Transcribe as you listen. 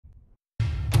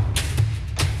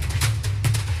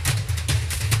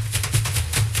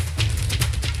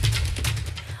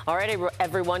All right,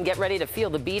 everyone, get ready to feel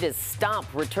the beat as Stomp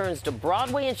returns to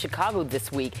Broadway in Chicago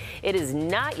this week. It is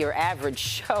not your average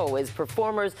show as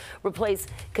performers replace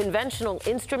conventional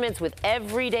instruments with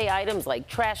everyday items like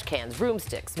trash cans,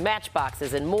 broomsticks,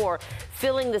 matchboxes, and more,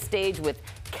 filling the stage with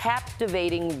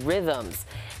captivating rhythms.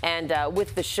 And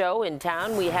with the show in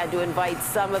town, we had to invite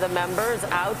some of the members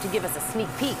out to give us a sneak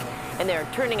peek. And they're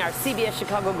turning our CBS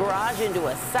Chicago garage into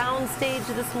a sound stage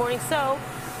this morning. So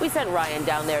we sent Ryan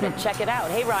down there to check it out.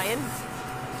 Hey, Ryan.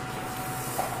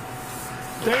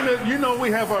 Dana, you know we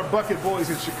have our bucket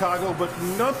boys in Chicago, but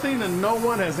nothing and no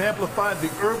one has amplified the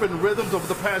urban rhythms over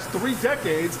the past 3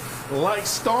 decades like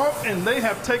Stomp, and they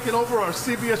have taken over our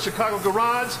CBS Chicago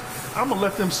garage. I'm going to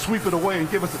let them sweep it away and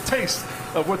give us a taste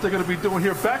of what they're going to be doing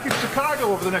here back in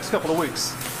Chicago over the next couple of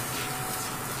weeks.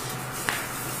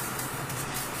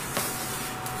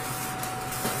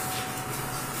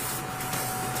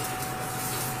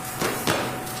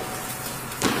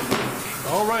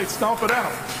 All right, stomp it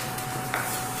out.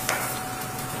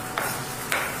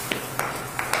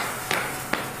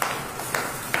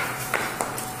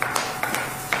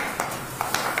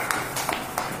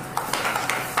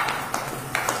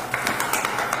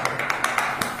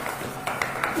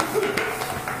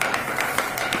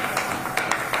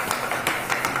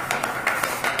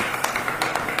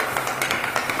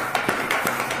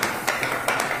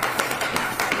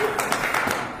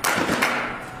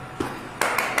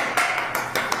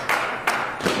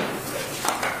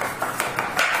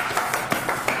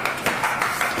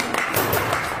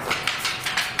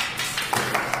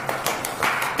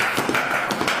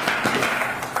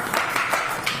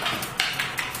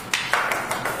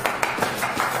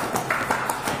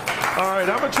 All right,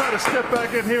 I'm going to try to step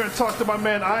back in here and talk to my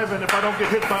man Ivan if I don't get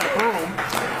hit by a broom.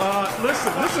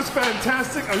 Listen, this is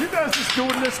fantastic. Are you guys just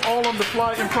doing this all on the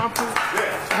fly, impromptu?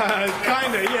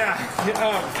 Kinda, yeah.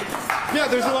 Yeah,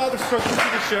 there's a lot of structure to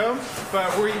the show,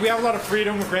 but we have a lot of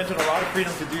freedom. We're granted a lot of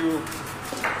freedom to do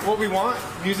what we want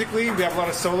musically. We have a lot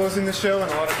of solos in the show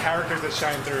and a lot of characters that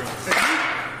shine through.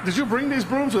 Did you bring these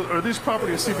brooms, or are these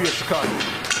property of CBS Chicago?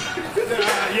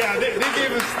 Yeah, they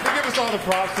gave us all the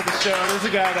props to the show. There's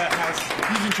a guy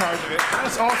he's in charge of it.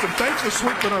 That's awesome. Thanks for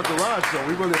sweeping our garage, though.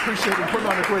 We really appreciate it and putting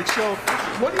on a great show.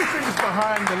 What do you think is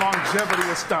behind the longevity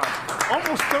of Stomp?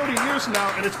 Almost 30 years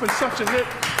now, and it's been such a hit,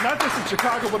 not just in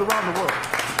Chicago, but around the world.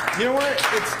 You know what?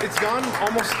 It's gone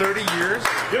almost 30 years,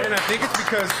 and I think it's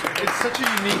because it's such a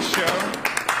unique show.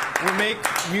 We make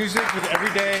music with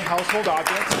everyday household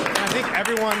objects, and I think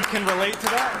everyone can relate to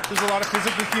that. There's a lot of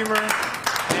physical humor,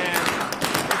 and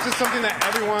it's just something that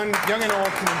everyone, young and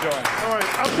old, can enjoy. All right,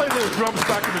 I played little drums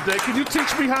back in the day. Can you teach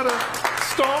me how to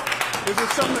stomp? Is there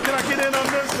something, can I get in on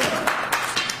this?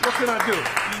 What can I do?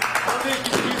 I think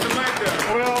you can use the mic there.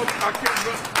 Well, I can't,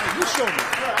 you show me.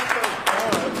 Yeah, I'll show you.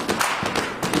 All right.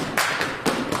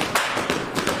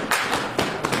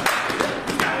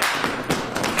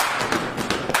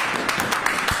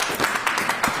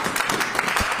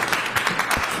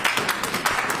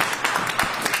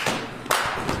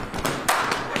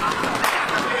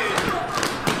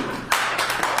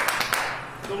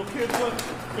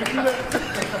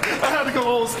 I had to go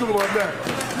old school on that.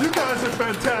 You guys are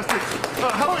fantastic.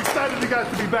 How excited you guys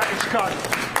to be back in Chicago?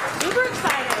 Super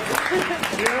excited.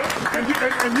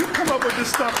 Yeah? And you come up with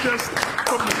this stuff just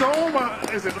from the dome?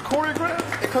 Is it a choreograph?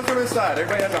 It comes from inside.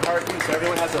 Everybody has a heartbeat, so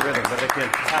everyone has a rhythm that they can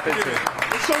tap into.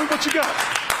 Show me what you got.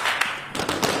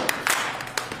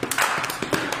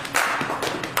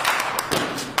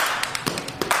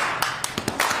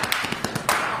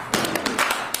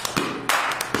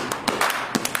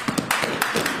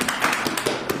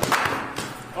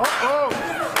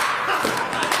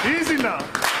 Easy now.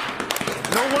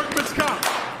 No workman's comp.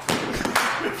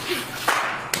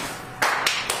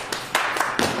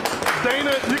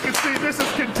 Dana, you can see this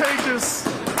is contagious.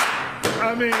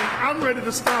 I mean, I'm ready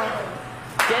to stomp.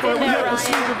 But we have to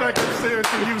sweep it back upstairs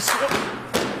and use.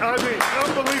 I mean,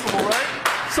 unbelievable, right?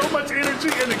 So much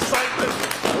energy and excitement.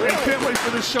 And can't wait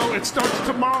for this show. It starts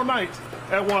tomorrow night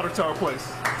at Watertower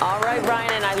Place. All right,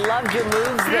 Ryan, and I loved your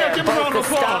moves there. Yeah, give me a round of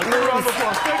applause. Give me a round of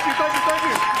applause. Thank you, thank you, thank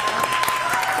you.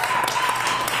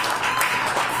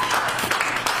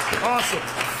 Awesome.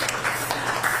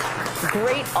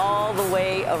 Great all the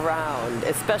way around,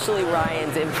 especially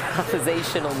Ryan's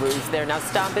improvisational moves there. Now,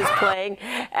 Stomp is playing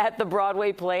at the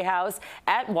Broadway Playhouse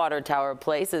at Watertower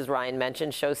Place, as Ryan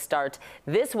mentioned. Shows start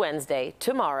this Wednesday,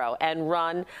 tomorrow, and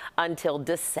run until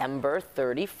December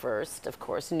 31st, of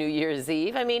course, New Year's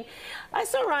Eve. I mean, I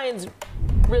saw Ryan's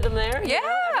rhythm there. Yeah.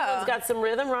 Everyone's got some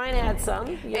rhythm. Ryan had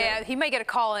some. Yeah, he might get a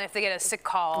call in if they get a sick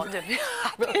call.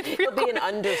 He'll be an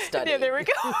understudy. Yeah, there we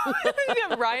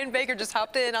go. Ryan Baker just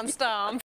hopped in on Stomp.